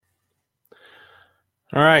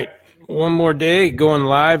All right, one more day going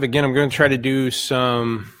live. Again, I'm going to try to do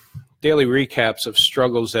some daily recaps of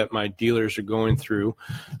struggles that my dealers are going through.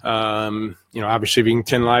 Obviously, if you can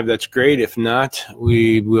attend live, that's great. If not,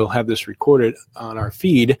 we will have this recorded on our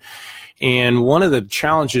feed. And one of the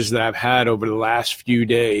challenges that I've had over the last few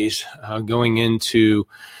days going into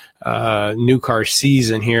new car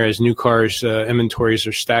season here, as new cars inventories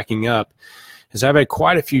are stacking up, is I've had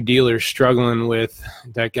quite a few dealers struggling with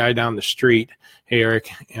that guy down the street. Hey,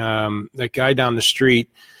 Eric, that guy down the street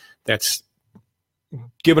that's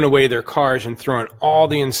giving away their cars and throwing all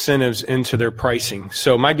the incentives into their pricing.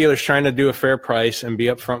 So my dealer's trying to do a fair price and be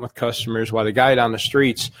upfront with customers, while the guy down the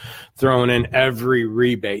street's throwing in every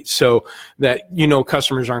rebate, so that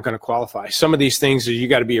customers aren't going to qualify. Some of these things is you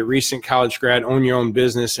got to be a recent college grad, own your own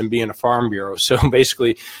business, and be in a farm bureau. So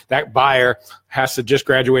basically, that buyer has to just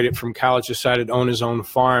graduated from college, decided to own his own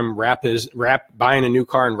farm, buying a new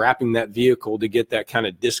car and wrapping that vehicle to get that kind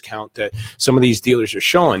of discount that some of these dealers are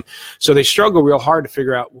showing. So they struggle real hard to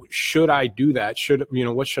figure out, should I do that?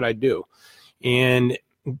 What should I do? And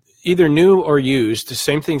either new or used, the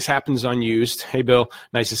same things happens on used. Hey, Bill,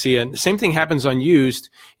 nice to see you. And the same thing happens on used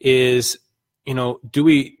is, do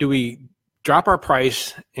we drop our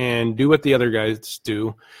price and do what the other guys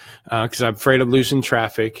do because I'm afraid of losing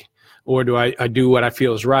traffic? Or do I do what I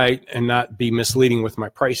feel is right and not be misleading with my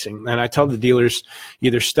pricing? And I tell the dealers,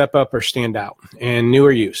 either step up or stand out, and new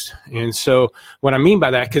or used. And so what I mean by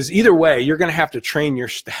that, because either way, you're going to have to train your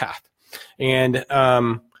staff. And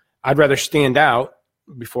I'd rather stand out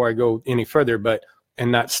before I go any further,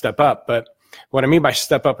 and not step up. But what I mean by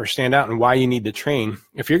step up or stand out and why you need to train,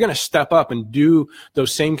 if you're going to step up and do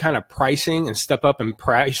those same kind of pricing and step up and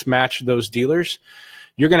price match those dealers,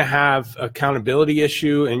 you're going to have accountability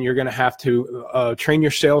issue, and you're going to have to train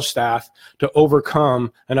your sales staff to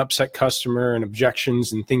overcome an upset customer and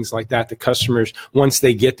objections and things like that. The customers, once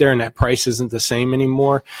they get there and that price isn't the same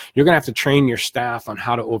anymore, you're going to have to train your staff on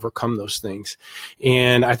how to overcome those things.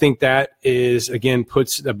 And I think that is, again,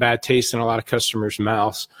 puts a bad taste in a lot of customers'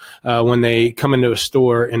 mouths when they come into a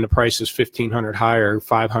store and the price is $1,500 higher,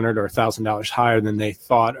 $500 or $1,000 higher than they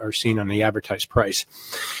thought or seen on the advertised price.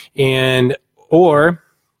 Or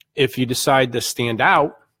if you decide to stand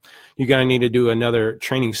out, you're going to need to do another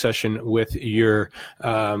training session with your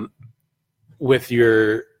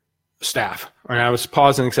staff. And I was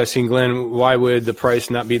pausing because I seen Glenn, why would the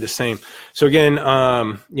price not be the same? So again,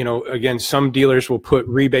 some dealers will put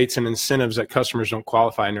rebates and incentives that customers don't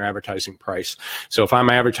qualify in their advertising price. So if I'm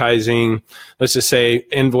advertising, let's just say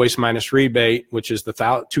invoice minus rebate, which is the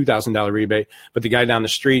 $2,000 rebate, but the guy down the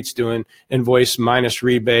street's doing invoice minus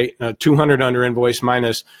rebate, $200 under invoice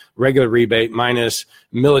minus regular rebate minus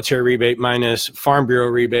military rebate minus farm bureau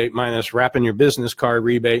rebate minus wrapping your business card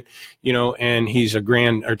rebate, and he's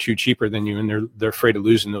 $1,000 or $2,000 cheaper than you, and they're afraid of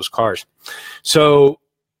losing those cars. So,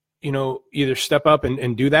 either step up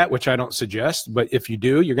and do that, which I don't suggest, but if you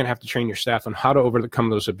do, you're going to have to train your staff on how to overcome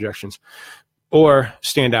those objections, or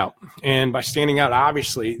stand out. And by standing out,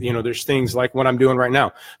 obviously, there's things like what I'm doing right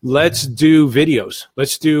now. Let's do videos.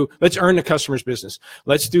 Let's earn the customer's business.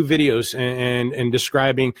 Let's do videos and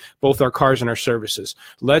describing both our cars and our services.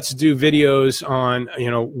 Let's do videos on,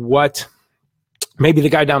 what maybe the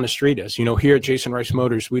guy down the street is. Here at Jason Rice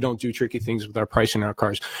Motors, we don't do tricky things with our pricing on our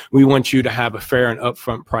cars. We want you to have a fair and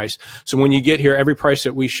upfront price. So when you get here, every price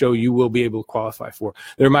that we show you will be able to qualify for.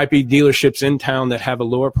 There might be dealerships in town that have a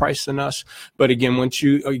lower price than us. But again, once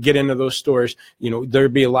you get into those stores,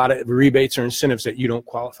 there'd be a lot of rebates or incentives that you don't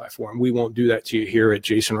qualify for. And we won't do that to you here at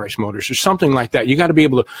Jason Rice Motors or something like that. You got to be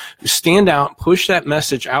able to stand out, push that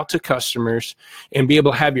message out to customers, and be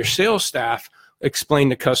able to have your sales staff explain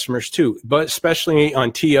to customers too, but especially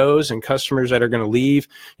on TOs and customers that are going to leave.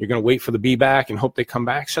 You're going to wait for the be back and hope they come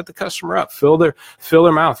back. Set the customer up, fill their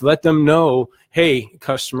mouth, let them know, hey,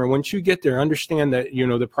 customer, once you get there, understand that,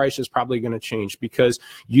 the price is probably going to change because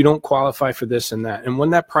you don't qualify for this and that. And when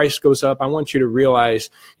that price goes up, I want you to realize,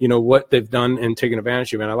 what they've done and taken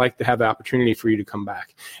advantage of. And I like to have the opportunity for you to come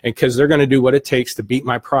back. And because they're going to do what it takes to beat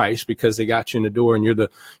my price because they got you in the door and you're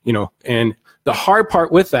and the hard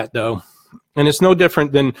part with that though, and it's no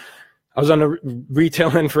different than I was on the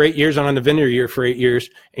retail end for 8 years, I'm on the vendor year for 8 years.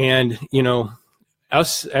 And,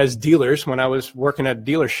 us as dealers, when I was working at a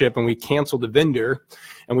dealership and we canceled the vendor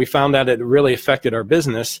and we found out it really affected our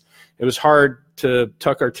business, it was hard to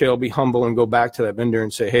tuck our tail, be humble, and go back to that vendor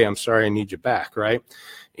and say, hey, I'm sorry, I need you back, right?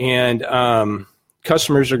 And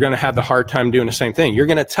customers are going to have the hard time doing the same thing. You're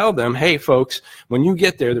going to tell them, hey, folks, when you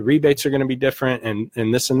get there, the rebates are going to be different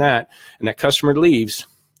and this and that customer leaves.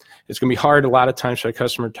 It's going to be hard a lot of times for a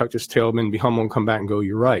customer to tuck his tail and be humble and come back and go,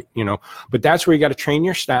 you're right, you know. But that's where you got to train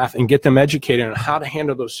your staff and get them educated on how to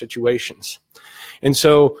handle those situations. And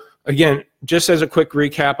so, again, just as a quick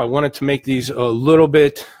recap, I wanted to make these a little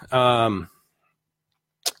bit quick.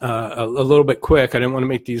 I didn't want to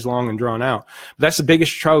make these long and drawn out. But that's the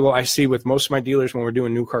biggest struggle I see with most of my dealers when we're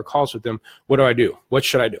doing new car calls with them. What do I do? What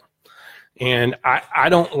should I do? And I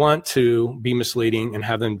don't want to be misleading and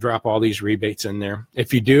have them drop all these rebates in there.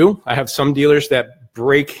 If you do, I have some dealers that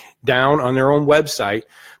break down on their own website.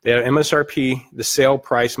 They have MSRP, the sale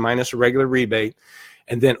price minus a regular rebate,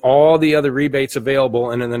 and then all the other rebates available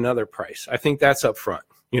and then another price. I think that's up front,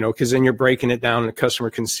 you know, because then you're breaking it down and the customer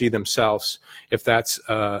can see themselves if that's,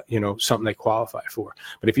 you know, something they qualify for.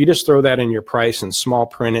 But if you just throw that in your price and small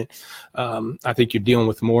print it, I think you're dealing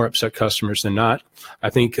with more upset customers than not.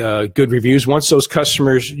 I think good reviews, once those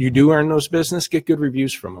customers, you do earn those business, get good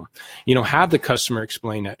reviews from them. You know, have the customer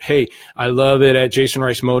explain that. Hey, I love it at Jason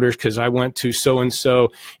Rice Motors because I went to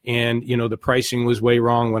so-and-so and, you know, the pricing was way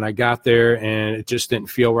wrong when I got there and it just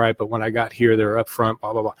didn't feel right. But when I got here, they're up front,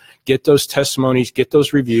 blah, blah, blah. Get those testimonies, get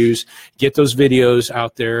those reviews, get those videos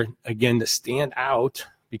out there, again, to stand out.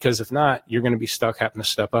 Because if not, you're going to be stuck having to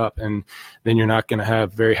step up, and then you're not going to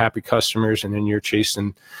have very happy customers, and then you're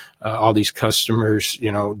chasing all these customers,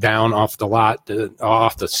 you know, down off the lot,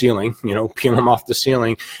 off the ceiling, you know, peel them off the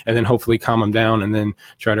ceiling, and then hopefully calm them down, and then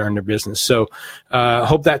try to earn their business. So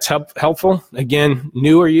hope that's helpful. Again,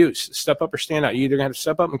 new or used, step up or stand out. You either have to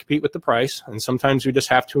step up and compete with the price, and sometimes we just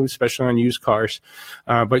have to, especially on used cars,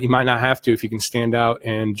 but you might not have to if you can stand out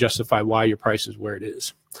and justify why your price is where it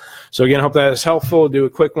is. So again, hope that is helpful. Do a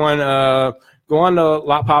quick one. Go on to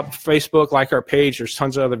Lot Pop Facebook, like our page. There's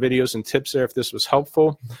tons of other videos and tips there if this was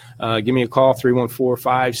helpful. Give me a call,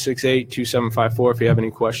 314-568-2754 if you have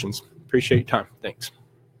any questions. Appreciate your time. Thanks.